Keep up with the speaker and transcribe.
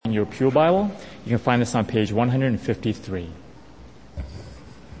in your Pew Bible. You can find this on page 153.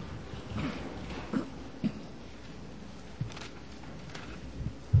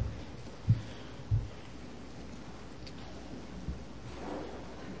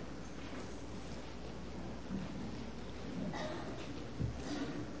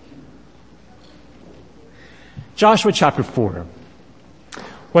 Joshua chapter 4.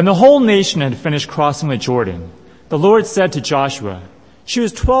 When the whole nation had finished crossing the Jordan, the Lord said to Joshua,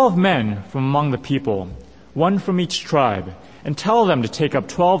 "Choose 12 men from among the people, one from each tribe, and tell them to take up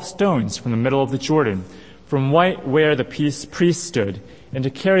 12 stones from the middle of the Jordan, from where the priest stood, and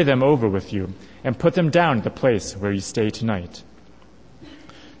to carry them over with you, and put them down at the place where you stay tonight."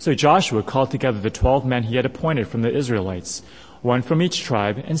 So Joshua called together the 12 men he had appointed from the Israelites, one from each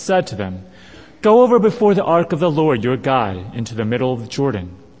tribe, and said to them, "Go over before the ark of the Lord your God into the middle of the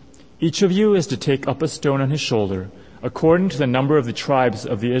Jordan. Each of you is to take up a stone on his shoulder, according to the number of the tribes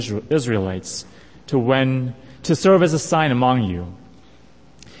of the Israelites, to serve as a sign among you.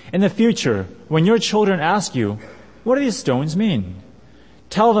 In the future, when your children ask you, 'What do these stones mean?'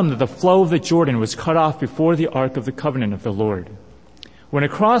 tell them that the flow of the Jordan was cut off before the ark of the covenant of the Lord. When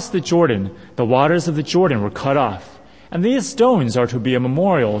it crossed the Jordan, the waters of the Jordan were cut off, and these stones are to be a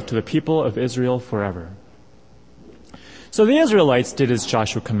memorial to the people of Israel forever." So the Israelites did as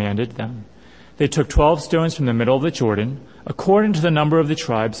Joshua commanded them. They took 12 stones from the middle of the Jordan, according to the number of the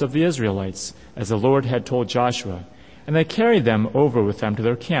tribes of the Israelites, as the Lord had told Joshua, and they carried them over with them to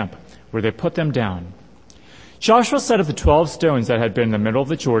their camp, where they put them down. Joshua set up the 12 stones that had been in the middle of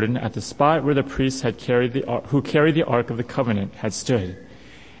the Jordan at the spot where the priests who carried the Ark of the Covenant had stood,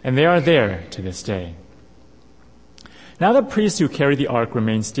 and they are there to this day. Now the priests who carried the ark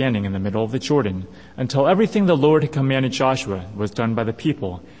remained standing in the middle of the Jordan until everything the Lord had commanded Joshua was done by the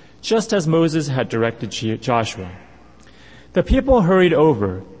people, just as Moses had directed Joshua. The people hurried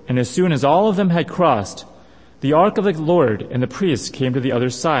over, and as soon as all of them had crossed, the ark of the Lord and the priests came to the other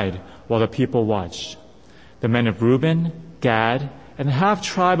side while the people watched. The men of Reuben, Gad, and the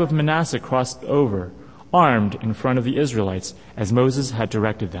half-tribe of Manasseh crossed over, armed in front of the Israelites, as Moses had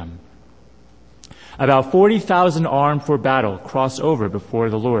directed them. About 40,000 armed for battle crossed over before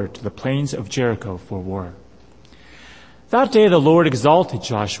the Lord to the plains of Jericho for war. That day the Lord exalted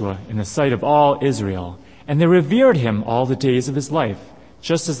Joshua in the sight of all Israel, and they revered him all the days of his life,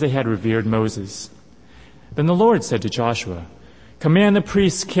 just as they had revered Moses. Then the Lord said to Joshua, "Command the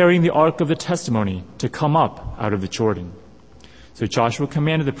priests carrying the ark of the testimony to come up out of the Jordan." So Joshua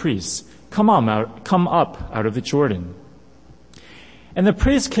commanded the priests, come up out of the Jordan." And the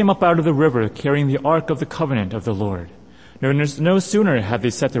priests came up out of the river carrying the ark of the covenant of the Lord. No sooner had they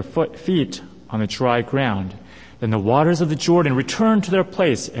set their feet on the dry ground than the waters of the Jordan returned to their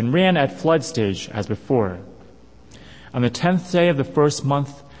place and ran at flood stage as before. On the 10th day of the first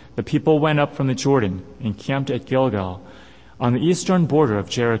month, the people went up from the Jordan and camped at Gilgal on the eastern border of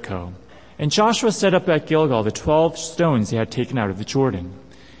Jericho. And Joshua set up at Gilgal the 12 stones he had taken out of the Jordan.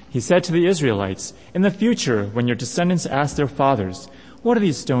 He said to the Israelites, "In the future, when your descendants ask their fathers, 'What do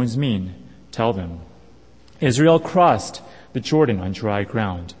these stones mean?' tell them, 'Israel crossed the Jordan on dry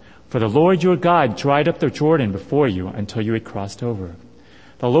ground, for the Lord your God dried up the Jordan before you until you had crossed over.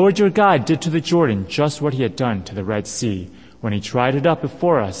 The Lord your God did to the Jordan just what he had done to the Red Sea, when he dried it up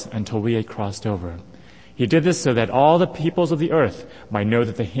before us until we had crossed over. He did this so that all the peoples of the earth might know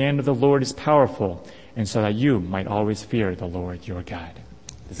that the hand of the Lord is powerful, and so that you might always fear the Lord your God."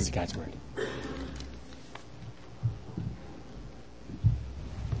 This is God's word.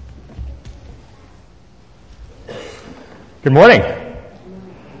 Good morning.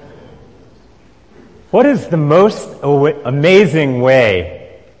 What is the most amazing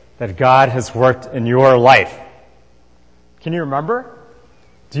way that God has worked in your life? Can you remember?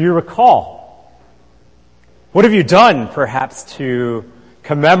 Do you recall? What have you done, perhaps, to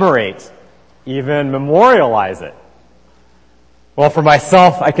commemorate, even memorialize it? Well, for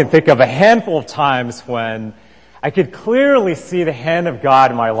myself, I can think of a handful of times when I could clearly see the hand of God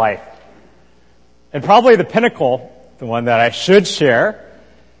in my life. And probably the pinnacle, the one that I should share,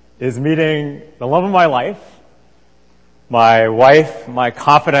 is meeting the love of my life, my wife, my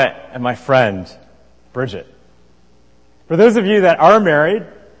confidant, and my friend, Bridget. For those of you that are married,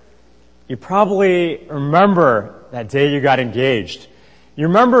 you probably remember that day you got engaged. You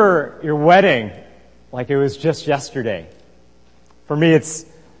remember your wedding like it was just yesterday. For me, it's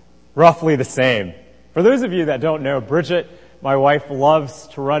roughly the same. For those of you that don't know, Bridget, my wife, loves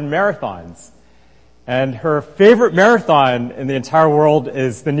to run marathons. And her favorite marathon in the entire world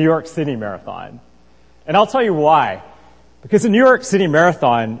is the New York City Marathon. And I'll tell you why. Because the New York City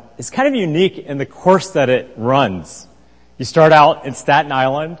Marathon is kind of unique in the course that it runs. You start out in Staten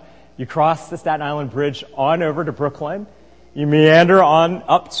Island, you cross the Staten Island Bridge on over to Brooklyn, you meander on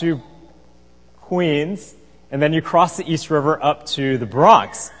up to Queens, and then you cross the East River up to the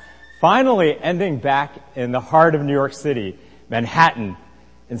Bronx, finally ending back in the heart of New York City, Manhattan,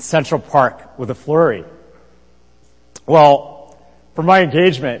 in Central Park with a flurry. Well, for my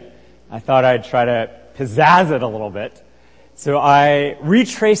engagement, I thought I'd try to pizzazz it a little bit. So I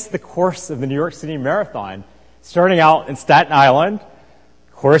retraced the course of the New York City Marathon, starting out in Staten Island,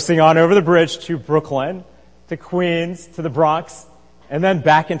 coursing on over the bridge to Brooklyn, to Queens, to the Bronx, and then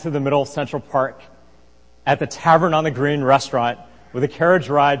back into the middle of Central Park at the Tavern on the Green restaurant with a carriage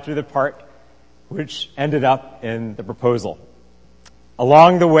ride through the park, which ended up in the proposal.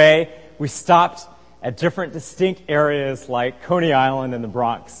 Along the way, we stopped at different distinct areas like Coney Island and the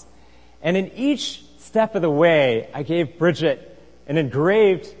Bronx. And in each step of the way, I gave Bridget an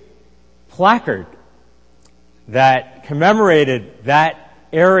engraved placard that commemorated that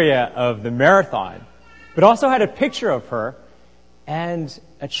area of the marathon, but also had a picture of her and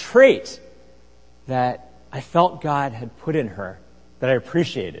a trait that I felt God had put in her that I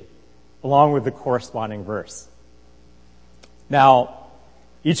appreciated, along with the corresponding verse. Now,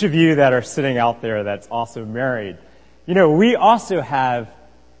 each of you that are sitting out there that's also married, we also have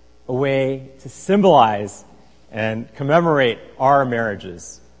a way to symbolize and commemorate our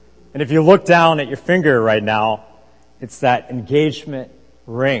marriages. And if you look down at your finger right now, it's that engagement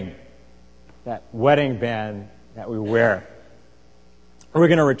ring, that wedding band that we wear. We're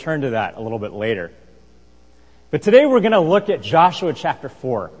going to return to that a little bit later. But today we're going to look at Joshua chapter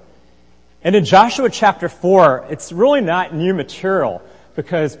 4. And in Joshua chapter 4, it's really not new material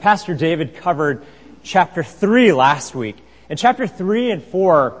because Pastor David covered chapter 3 last week. And chapter 3 and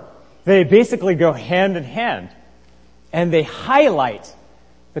 4, they basically go hand in hand. And they highlight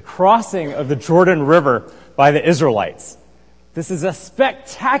the crossing of the Jordan River by the Israelites. This is a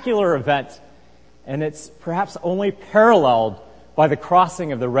spectacular event, and it's perhaps only paralleled by the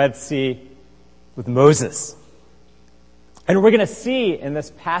crossing of the Red Sea with Moses. And we're going to see in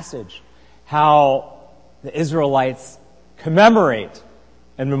this passage how the Israelites commemorate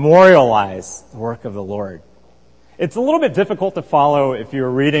and memorialize the work of the Lord. It's a little bit difficult to follow if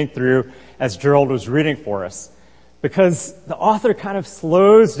you're reading through as Gerald was reading for us, because the author kind of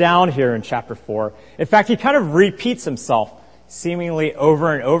slows down here in chapter 4. In fact, he kind of repeats himself seemingly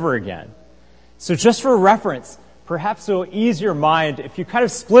over and over again. So just for reference, perhaps it will ease your mind if you kind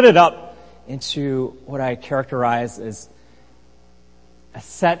of split it up into what I characterize as a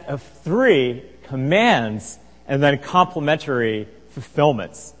set of 3 commands and then complementary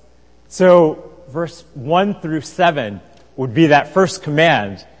fulfillments. So verse 1 through 7 would be that first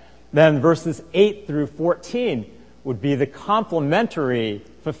command. Then verses 8 through 14 would be the complementary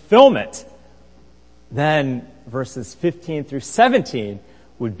fulfillment. Then verses 15 through 17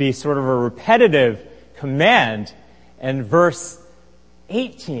 would be sort of a repetitive command. And verse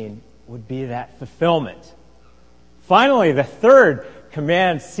 18 would be that fulfillment. Finally, the third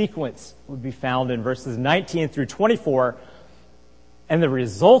command sequence would be found in verses 19 through 24, and the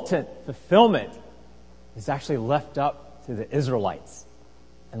resultant fulfillment is actually left up to the Israelites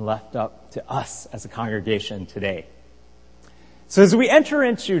and left up to us as a congregation today. So as we enter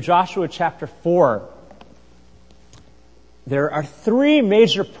into Joshua chapter 4, there are 3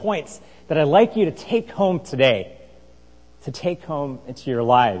 major points that I'd like you to take home today, to take home into your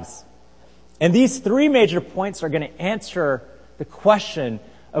lives. And these 3 major points are going to answer the question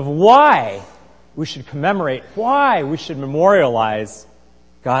of why we should commemorate, why we should memorialize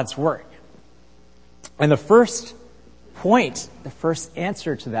God's work. And the first point, the first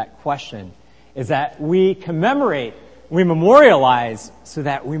answer to that question is that we commemorate, we memorialize so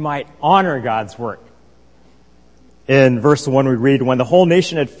that we might honor God's work. In verse 1 we read, "When the whole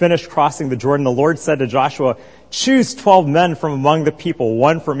nation had finished crossing the Jordan, the Lord said to Joshua, 'Choose 12 men from among the people,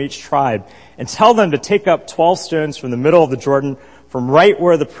 1 from each tribe, and tell them to take up 12 stones from the middle of the Jordan, from right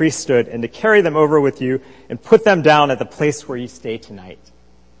where the priest stood, and to carry them over with you and put them down at the place where you stay tonight.'"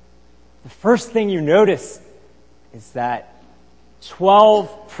 The first thing you notice is that 12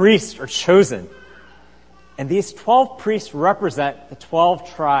 priests are chosen. And these 12 priests represent the 12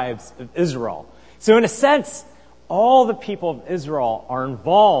 tribes of Israel. So in a sense, all the people of Israel are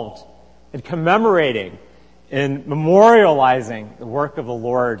involved in commemorating, in memorializing the work of the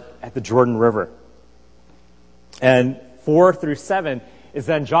Lord at the Jordan River. And 4 through 7 is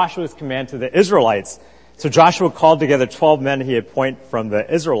then Joshua's command to the Israelites. So Joshua called together 12 men he appointed from the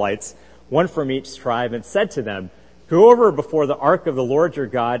Israelites, 1 from each tribe, and said to them, "Go over before the ark of the Lord your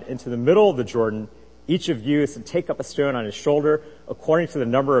God into the middle of the Jordan. Each of you is to take up a stone on his shoulder according to the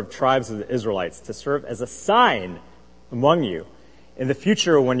number of tribes of the Israelites, to serve as a sign among you. In the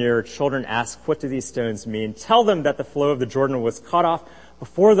future, when your children ask, what do these stones mean? Tell them that the flow of the Jordan was cut off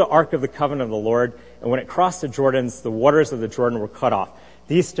before the ark of the covenant of the Lord, and when it crossed the Jordans, the waters of the Jordan were cut off.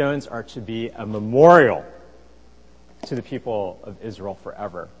 These stones are to be a memorial to the people of Israel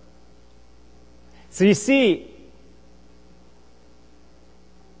forever. So you see,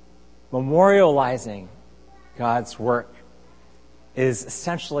 memorializing God's work is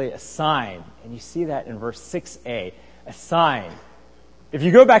essentially a sign, and you see that in verse 6a, a sign. If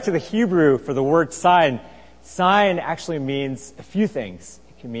you go back to the Hebrew for the word sign, sign actually means a few things.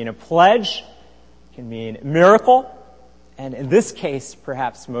 It can mean a pledge, it can mean a miracle, and in this case,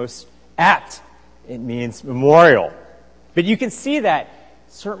 perhaps most apt, it means memorial. But you can see that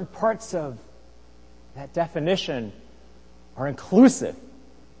certain parts of that definition are inclusive,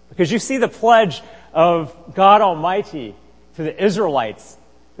 because you see the pledge of God Almighty to the Israelites,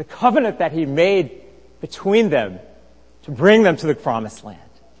 the covenant that He made between them to bring them to the promised land.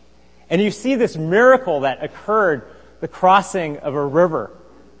 And you see this miracle that occurred, the crossing of a river.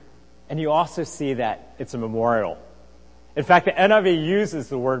 And you also see that it's a memorial. In fact, the NIV uses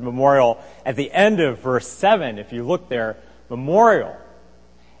the word memorial at the end of verse 7. If you look there, memorial.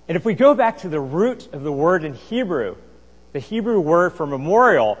 And if we go back to the root of the word in Hebrew, the Hebrew word for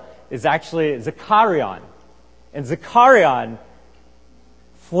memorial is actually zakarion. And zakarion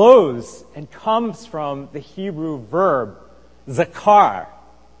flows and comes from the Hebrew verb zakar.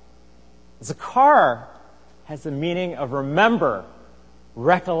 Zakar has the meaning of remember,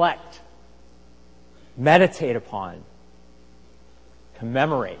 recollect, meditate upon,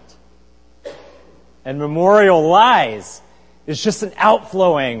 commemorate. And memorialize is just an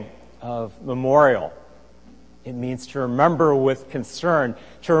outflowing of memorial. It means to remember with concern,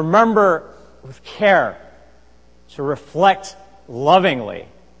 to remember with care, to reflect lovingly.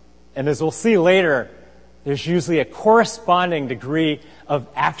 And as we'll see later, there's usually a corresponding degree of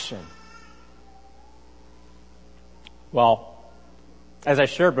action. Well, as I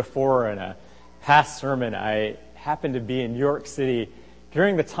shared before in a past sermon, I happened to be in New York City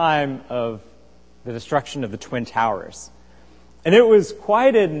during the time of the destruction of the Twin Towers. And it was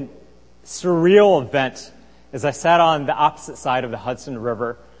quite a surreal event as I sat on the opposite side of the Hudson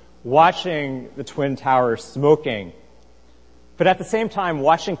River, watching the Twin Towers smoking, but at the same time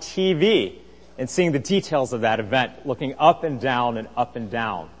watching TV and seeing the details of that event, looking up and down and up and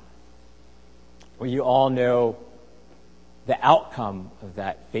down. Well, you all know the outcome of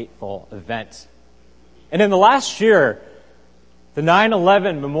that fateful event. And in the last year, the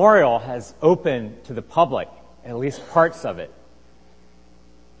 9/11 Memorial has opened to the public, at least parts of it.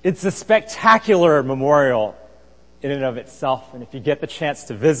 It's a spectacular memorial in and of itself, and if you get the chance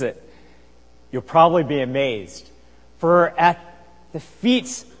to visit, you'll probably be amazed. For at the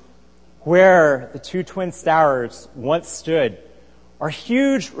feet where the two Twin Towers once stood are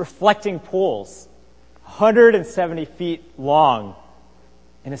huge reflecting pools, 170 feet long,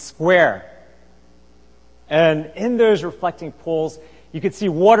 in a square. And in those reflecting pools, you could see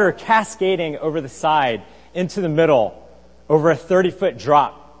water cascading over the side into the middle, over a 30-foot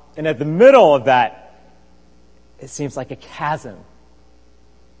drop. And at the middle of that, it seems like a chasm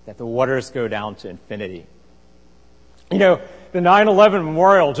that the waters go down to infinity. You know, the 9/11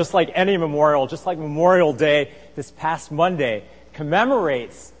 Memorial, just like any memorial, just like Memorial Day this past Monday,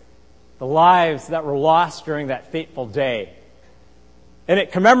 commemorates the lives that were lost during that fateful day. And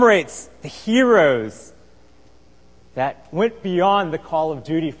it commemorates the heroes that went beyond the call of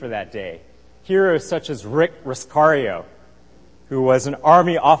duty for that day. Heroes such as Rick Roscario, who was an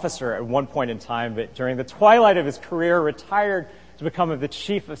Army officer at one point in time, but during the twilight of his career retired to become the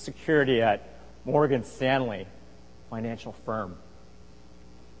chief of security at Morgan Stanley financial firm.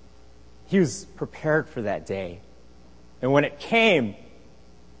 He was prepared for that day. And when it came,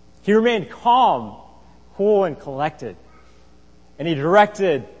 he remained calm, cool, and collected. And he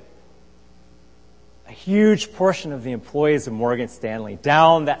directed a huge portion of the employees of Morgan Stanley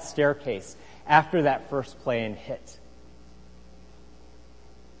down that staircase after that first plane hit.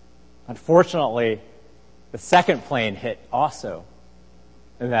 Unfortunately, the second plane hit also,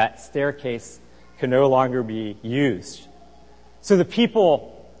 and that staircase could no longer be used. So the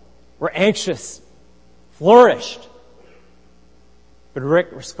people were anxious, flourished, but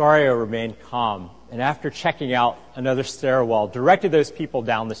Rick Roscario remained calm, and after checking out another stairwell, directed those people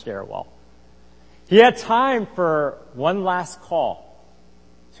down the stairwell. He had time for one last call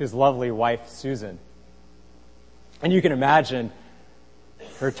to his lovely wife, Susan. And you can imagine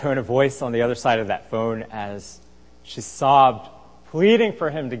her tone of voice on the other side of that phone as she sobbed, pleading for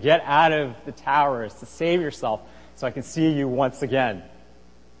him to get out of the towers, to save yourself so I can see you once again.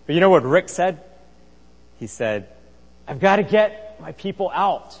 But you know what Rick said? He said, I've got to get my people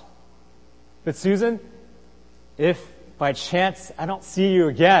out. But Susan, if by chance I don't see you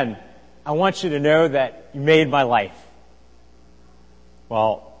again, I want you to know that you made my life.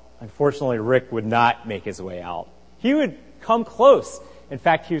 Well, unfortunately, Rick would not make his way out. He would come close. In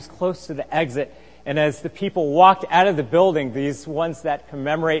fact, he was close to the exit. And as the people walked out of the building, these ones that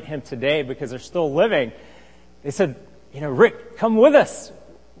commemorate him today because they're still living, they said, Rick, come with us.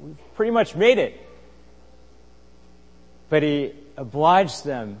 We've pretty much made it. But he obliged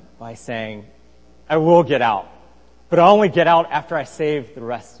them by saying, I will get out, but I'll only get out after I save the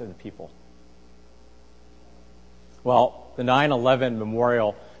rest of the people. Well, the 9/11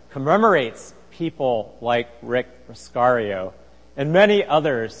 memorial commemorates people like Rick Roscario and many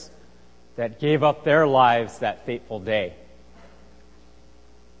others that gave up their lives that fateful day.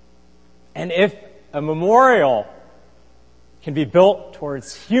 And if a memorial can be built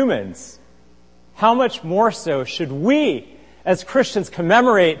towards humans, how much more so should we, as Christians,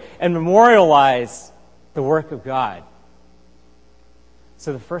 commemorate and memorialize the work of God?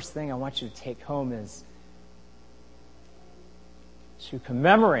 So the first thing I want you to take home is to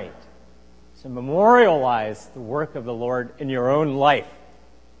commemorate, to memorialize the work of the Lord in your own life,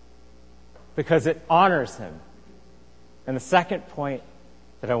 because it honors Him. And the second point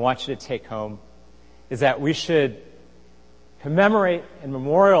that I want you to take home is that we should commemorate and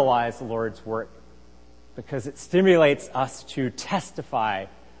memorialize the Lord's work because it stimulates us to testify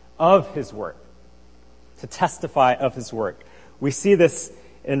of His work. To testify of His work. We see this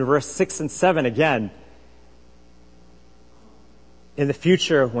in verse 6 and 7 again. In the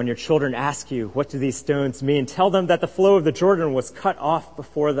future, when your children ask you, what do these stones mean? Tell them that the flow of the Jordan was cut off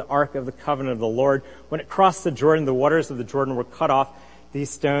before the ark of the covenant of the Lord. When it crossed the Jordan, the waters of the Jordan were cut off. These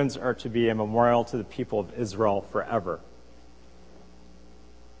stones are to be a memorial to the people of Israel forever.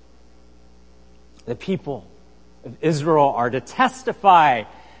 The people of Israel are to testify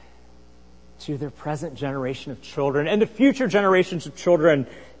to their present generation of children and to future generations of children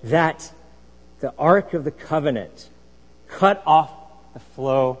that the Ark of the Covenant cut off the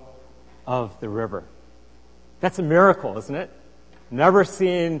flow of the river. That's a miracle, isn't it? Never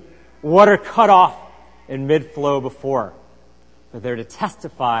seen water cut off in mid-flow before. But they're to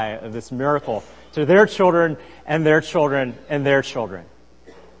testify of this miracle to their children and their children and their children.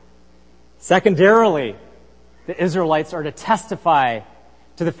 Secondarily, the Israelites are to testify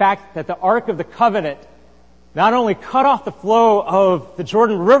to the fact that the Ark of the Covenant not only cut off the flow of the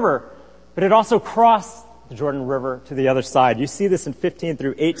Jordan River, but it also crossed the Jordan River to the other side. You see this in 15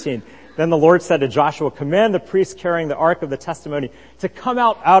 through 18. Then the Lord said to Joshua, command the priests carrying the Ark of the Testimony to come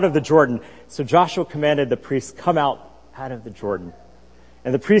out of the Jordan. So Joshua commanded the priests, come out of the Jordan.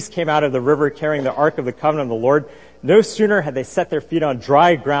 And the priests came out of the river carrying the Ark of the Covenant of the Lord. No sooner had they set their feet on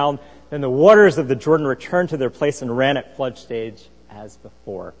dry ground than the waters of the Jordan returned to their place and ran at flood stage as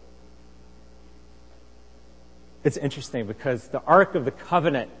before. It's interesting because the Ark of the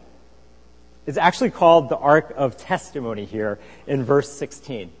Covenant is actually called the Ark of Testimony here in verse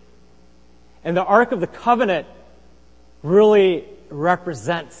 16. And the Ark of the Covenant really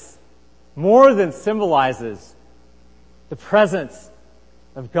represents, more than symbolizes, the presence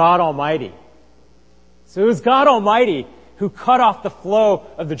of God Almighty. So it was God Almighty who cut off the flow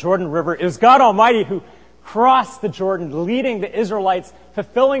of the Jordan River. It was God Almighty who crossed the Jordan, leading the Israelites,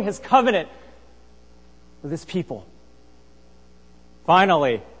 fulfilling His covenant with His people.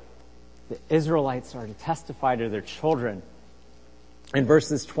 Finally, the Israelites are to testify to their children. In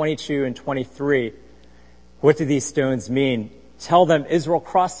verses 22 and 23, what do these stones mean? Tell them Israel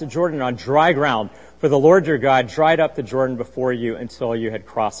crossed the Jordan on dry ground, for the Lord your God dried up the Jordan before you until you had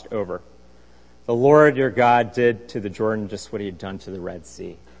crossed over. The Lord your God did to the Jordan just what He had done to the Red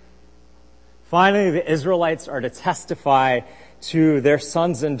Sea. Finally, the Israelites are to testify to their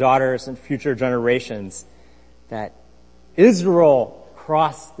sons and daughters and future generations that Israel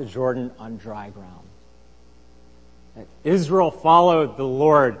crossed the Jordan on dry ground. That Israel followed the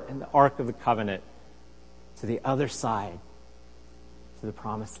Lord and the Ark of the Covenant to the other side, to the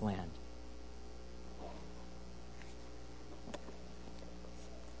Promised Land.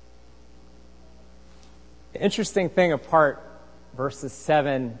 The interesting thing apart verses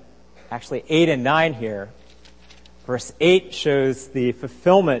 7, actually 8 and 9 here, verse 8 shows the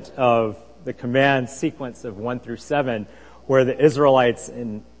fulfillment of the command sequence of 1 through 7, where the Israelites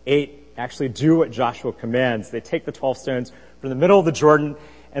in 8 actually do what Joshua commands. They take the 12 stones from the middle of the Jordan,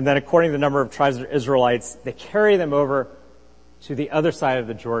 and then according to the number of tribes of Israelites, they carry them over to the other side of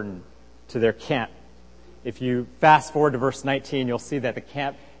the Jordan, to their camp. If you fast forward to verse 19, you'll see that the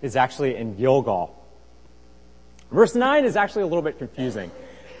camp is actually in Gilgal. Verse 9 is actually a little bit confusing.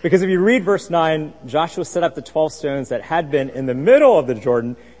 Because if you read verse 9, Joshua set up the 12 stones that had been in the middle of the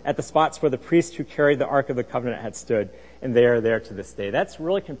Jordan at the spots where the priests who carried the Ark of the Covenant had stood, and they are there to this day. That's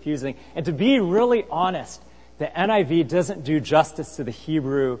really confusing. And to be really honest, the NIV doesn't do justice to the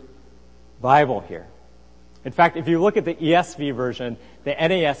Hebrew Bible here. In fact, if you look at the ESV version, the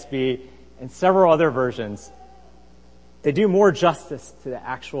NASB, and several other versions, they do more justice to the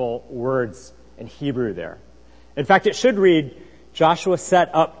actual words in Hebrew there. In fact, it should read, Joshua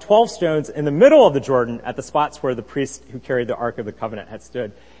set up 12 stones in the middle of the Jordan at the spots where the priests who carried the Ark of the Covenant had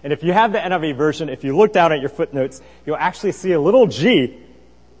stood. And if you have the NIV version, if you look down at your footnotes, you'll actually see a little G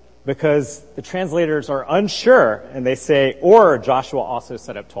because the translators are unsure and they say, or Joshua also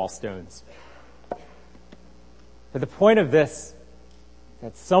set up 12 stones. But the point of this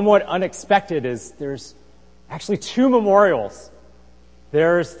that's somewhat unexpected is there's actually two memorials.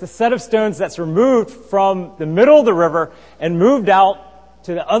 There's the set of stones that's removed from the middle of the river and moved out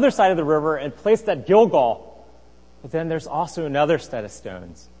to the other side of the river and placed at Gilgal. But then there's also another set of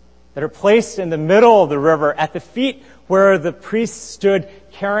stones that are placed in the middle of the river at the feet where the priests stood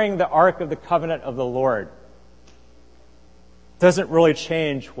carrying the Ark of the Covenant of the Lord. Doesn't really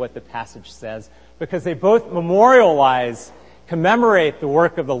change what the passage says because they both memorialize, commemorate the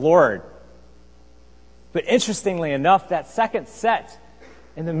work of the Lord. But interestingly enough, that second set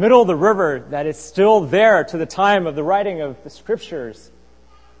in the middle of the river that is still there to the time of the writing of the scriptures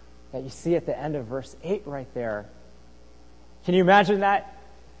that you see at the end of verse 8 right there. Can you imagine that?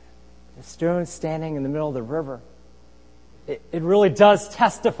 The stone standing in the middle of the river. It really does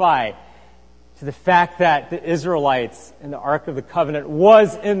testify to the fact that the Israelites and the Ark of the Covenant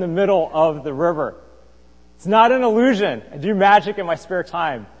was in the middle of the river. It's not an illusion. I do magic in my spare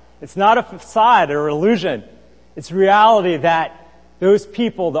time. It's not a facade or illusion. It's reality that those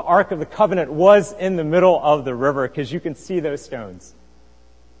people, the Ark of the Covenant, was in the middle of the river because you can see those stones.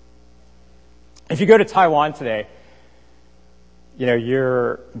 If you go to Taiwan today,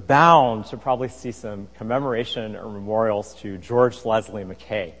 you're bound to probably see some commemoration or memorials to George Leslie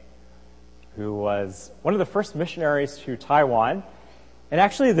Mackay, who was one of the first missionaries to Taiwan, and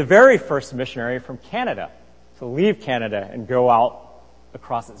actually the very first missionary from Canada to leave Canada and go out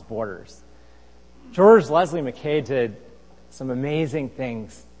across its borders. George Leslie Mackay did some amazing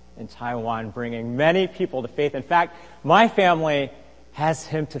things in Taiwan, bringing many people to faith. In fact, my family has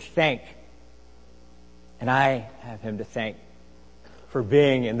him to thank, and I have him to thank for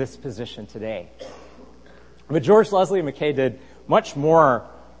being in this position today. But George Leslie Mackay did much more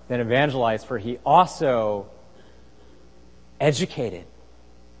than evangelize, for he also educated.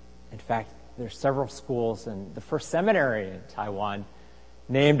 In fact, there's several schools and the first seminary in Taiwan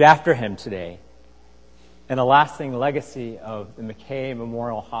named after him today. And a lasting legacy of the Mackay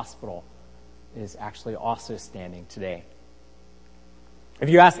Memorial Hospital is actually also standing today. If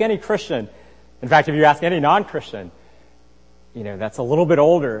you ask any Christian, in fact, if you ask any non-Christian, that's a little bit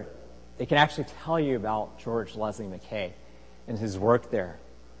older, they can actually tell you about George Leslie Mackay and his work there.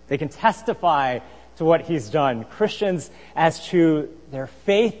 They can testify to what he's done. Christians as to their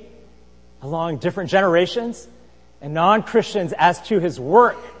faith along different generations, and non-Christians as to his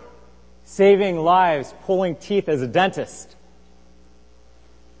work, saving lives, pulling teeth as a dentist.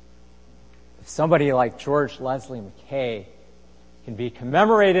 If somebody like George Leslie Mackay can be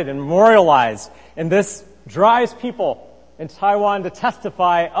commemorated and memorialized, and this drives people in Taiwan to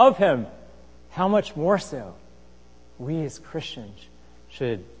testify of him, how much more so we as Christians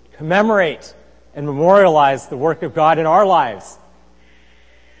should commemorate and memorialize the work of God in our lives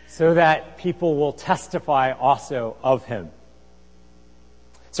so that people will testify also of him.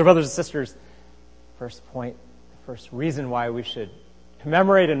 So brothers and sisters, first point, the first reason why we should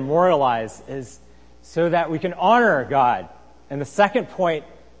commemorate and memorialize is so that we can honor God. And the second point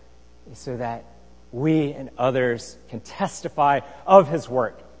is so that we and others can testify of his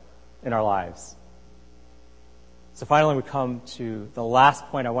work in our lives. So finally we come to the last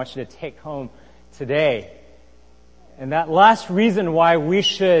point I want you to take home today. And that last reason why we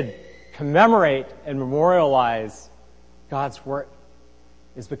should commemorate and memorialize God's work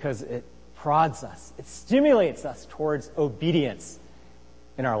is because it prods us. It stimulates us towards obedience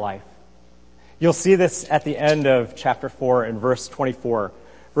in our life. You'll see this at the end of chapter 4 in verse 24.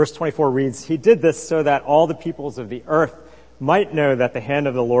 Verse 24 reads, "He did this so that all the peoples of the earth might know that the hand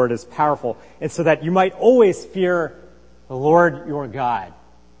of the Lord is powerful, and so that you might always fear the Lord your God."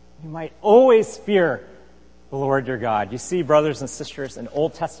 You might always fear the Lord your God. You see, brothers and sisters, in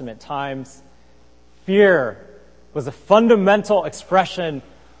Old Testament times, fear was a fundamental expression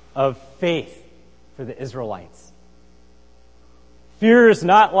of faith for the Israelites. Fear is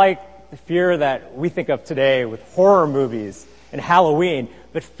not like the fear that we think of today with horror movies and Halloween,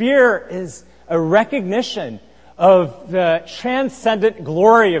 but fear is a recognition of the transcendent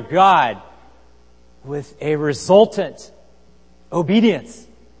glory of God with a resultant obedience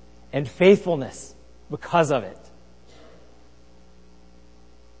and faithfulness because of it.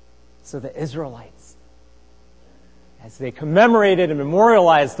 So the Israelites, as they commemorated and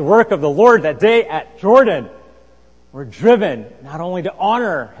memorialized the work of the Lord that day at Jordan, were driven not only to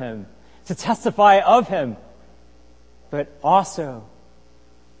honor him, to testify of him, but also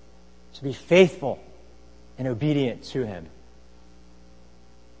to be faithful and obedient to him.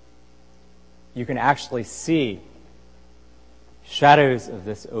 You can actually see shadows of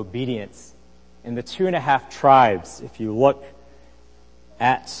this obedience in the 2.5 tribes. If you look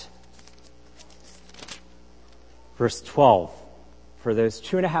at verse 12, for those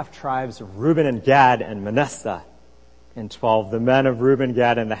 2.5 tribes of Reuben and Gad and Manasseh, in 12, the men of Reuben,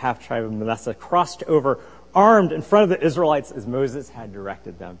 Gad, and the half tribe of Manasseh crossed over armed in front of the Israelites as Moses had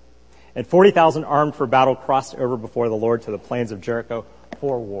directed them. And 40,000 armed for battle crossed over before the Lord to the plains of Jericho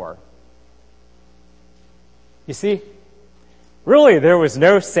for war. You see, really there was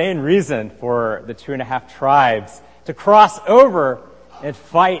no sane reason for the 2.5 tribes to cross over and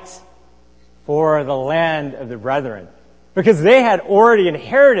fight for the land of the brethren, because they had already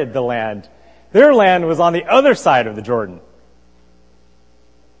inherited the land. Their land was on the other side of the Jordan.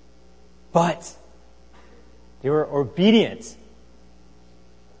 But they were obedient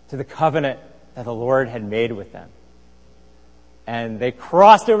to the covenant that the Lord had made with them. And they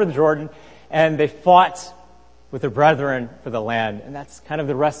crossed over the Jordan and they fought with their brethren for the land. And that's kind of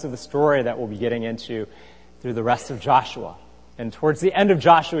the rest of the story that we'll be getting into through the rest of Joshua. And towards the end of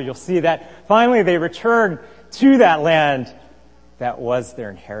Joshua, you'll see that finally they returned to that land that was their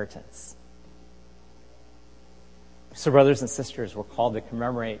inheritance. So brothers and sisters, we're called to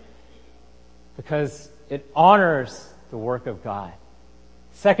commemorate because it honors the work of God.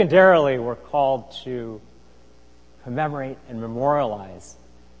 Secondarily, we're called to commemorate and memorialize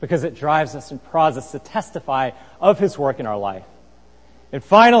because it drives us and prods us to testify of his work in our life. And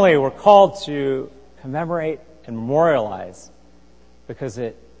finally, we're called to commemorate and memorialize because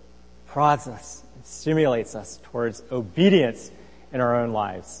it prods us and stimulates us towards obedience in our own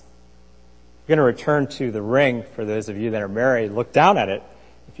lives. I'm going to return to the ring for those of you that are married. Look down at it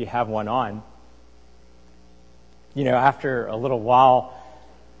if you have one on. You know, after a little while,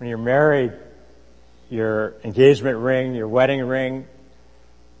 when you're married, your engagement ring, your wedding ring,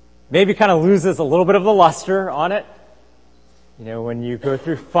 maybe kind of loses a little bit of the luster on it. You know, when you go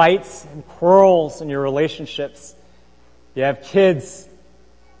through fights and quarrels in your relationships, you have kids,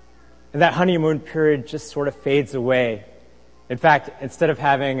 and that honeymoon period just sort of fades away. In fact, instead of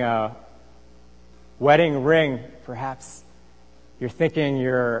having a wedding ring, perhaps you're thinking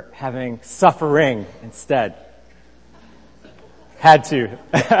you're having suffering instead. Had to.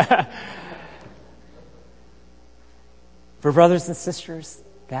 For brothers and sisters,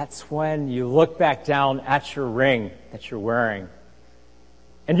 that's when you look back down at your ring that you're wearing.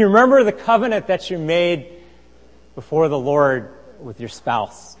 And you remember the covenant that you made before the Lord with your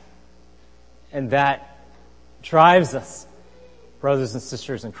spouse. And that drives us, brothers and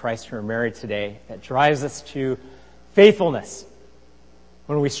sisters in Christ who are married today, that drives us to faithfulness.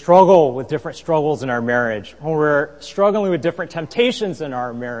 When we struggle with different struggles in our marriage, when we're struggling with different temptations in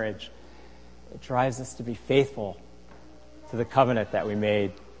our marriage, it drives us to be faithful to the covenant that we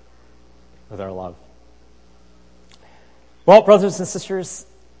made with our love. Well, brothers and sisters,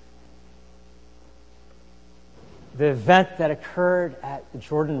 the event that occurred at the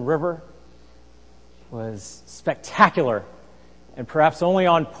Jordan River was spectacular and perhaps only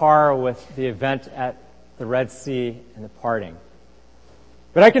on par with the event at the Red Sea and the parting.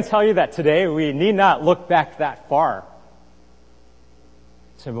 But I can tell you that today we need not look back that far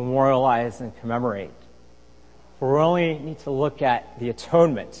to memorialize and commemorate. For we only need to look at the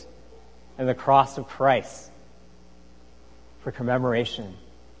atonement and the cross of Christ for commemoration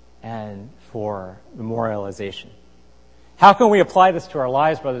and for memorialization. How can we apply this to our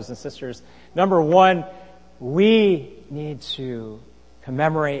lives, brothers and sisters? Number one, we need to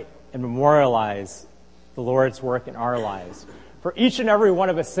commemorate and memorialize the Lord's work in our lives. For each and every one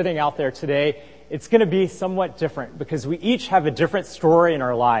of us sitting out there today, it's going to be somewhat different because we each have a different story in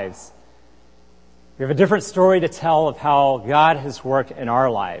our lives. We have a different story to tell of how God has worked in our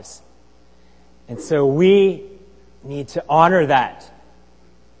lives. And so we need to honor that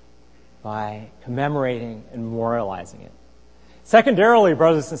by commemorating and memorializing it. Secondarily,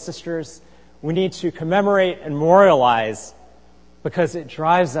 brothers and sisters, we need to commemorate and memorialize because it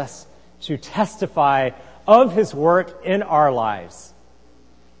drives us to testify of his work in our lives.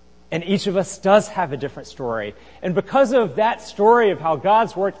 And each of us does have a different story. And because of that story of how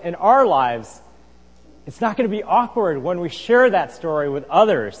God's worked in our lives, it's not going to be awkward when we share that story with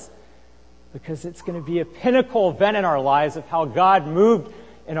others, because it's going to be a pinnacle event in our lives of how God moved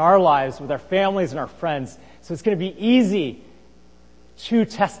in our lives with our families and our friends. So it's going to be easy to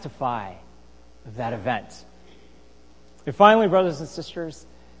testify of that event. And finally, brothers and sisters,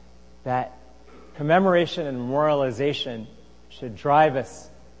 that commemoration and memorialization should drive us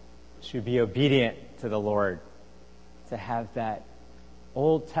to be obedient to the Lord, to have that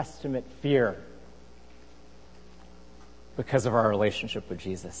Old Testament fear because of our relationship with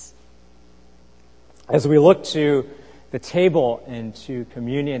Jesus. As we look to the table and to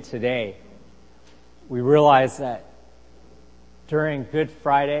communion today, we realize that during Good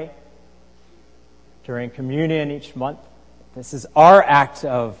Friday, during communion each month, this is our act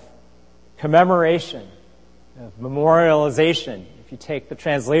of commemoration, of memorialization. If you take the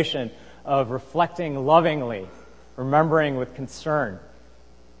translation of reflecting lovingly, remembering with concern.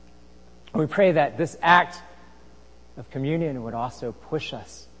 We pray that this act of communion would also push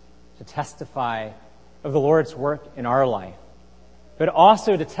us to testify of the Lord's work in our life, but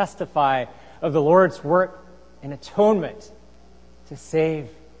also to testify of the Lord's work in atonement to save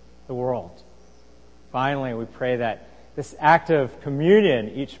the world. Finally, we pray that this act of communion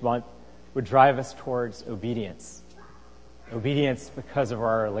each month would drive us towards obedience. Obedience because of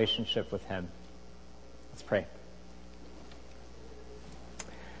our relationship with Him. Let's pray.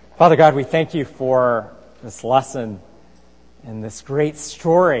 Father God, we thank you for this lesson and this great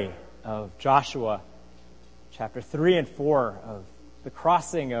story of Joshua, chapter 3 and 4, of the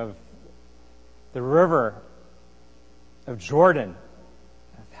crossing of the river of Jordan,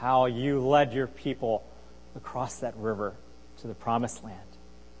 of how you led your people across that river to the promised land.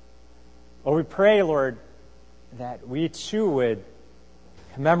 Lord, we pray, Lord, that we too would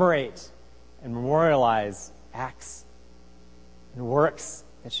commemorate and memorialize acts and works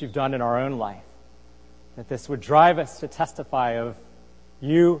that you've done in our own life, that this would drive us to testify of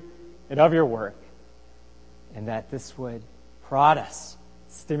you and of your work, and that this would prod us,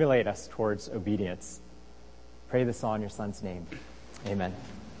 stimulate us towards obedience. Pray this all in your Son's name. Amen.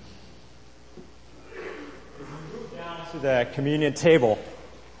 As we move down to the communion table,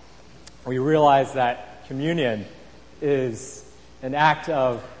 we realize that communion is an act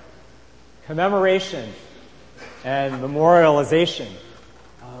of commemoration and memorialization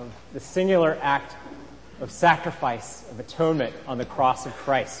of the singular act of sacrifice, of atonement on the cross of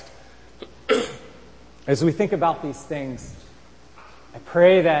Christ. As we think about these things, I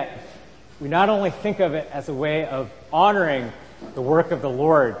pray that we not only think of it as a way of honoring the work of the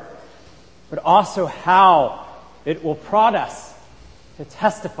Lord, but also how it will prod us to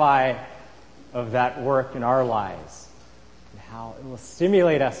testify of that work in our lives, and how it will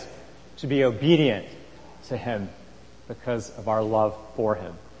stimulate us to be obedient to Him because of our love for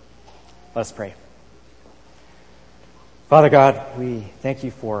Him. Let us pray. Father God, we thank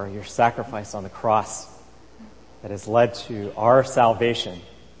you for your sacrifice on the cross that has led to our salvation,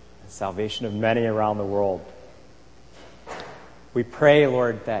 the salvation of many around the world. We pray,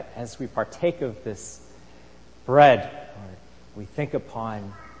 Lord, that as we partake of this bread, Lord, we think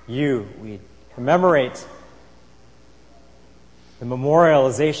upon you, we commemorate the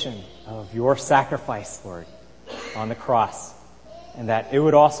memorialization of your sacrifice, Lord, on the cross, and that it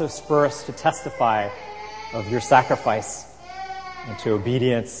would also spur us to testify of your sacrifice and to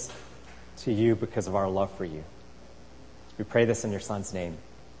obedience to you because of our love for you. We pray this in your Son's name.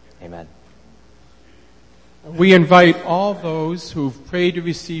 Amen. We invite all those who've prayed to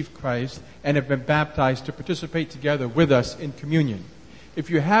receive Christ and have been baptized to participate together with us in communion. If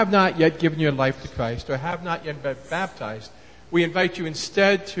you have not yet given your life to Christ or have not yet been baptized, we invite you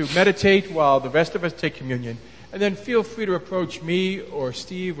instead to meditate while the rest of us take communion, and then feel free to approach me or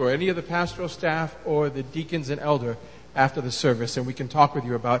Steve or any of the pastoral staff or the deacons and elder after the service, and we can talk with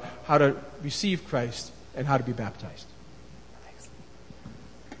you about how to receive Christ and how to be baptized.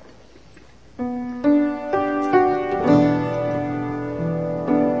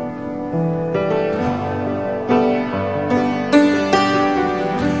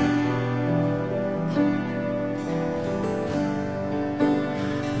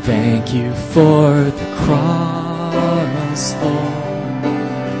 Thank you for the cross, Lord.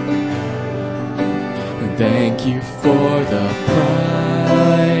 And thank you for the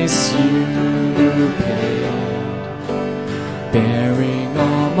price you paid, bearing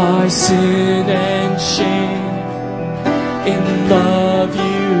all my sin and shame. In love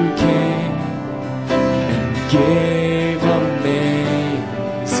you came and gave amazing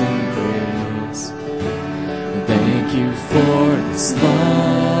grace. Thank you for this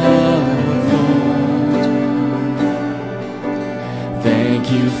love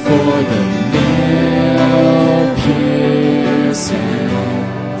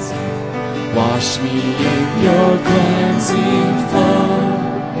Wash me in your cleansing flow.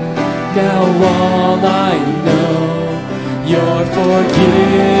 Now all I know, your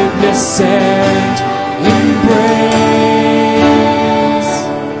forgiveness and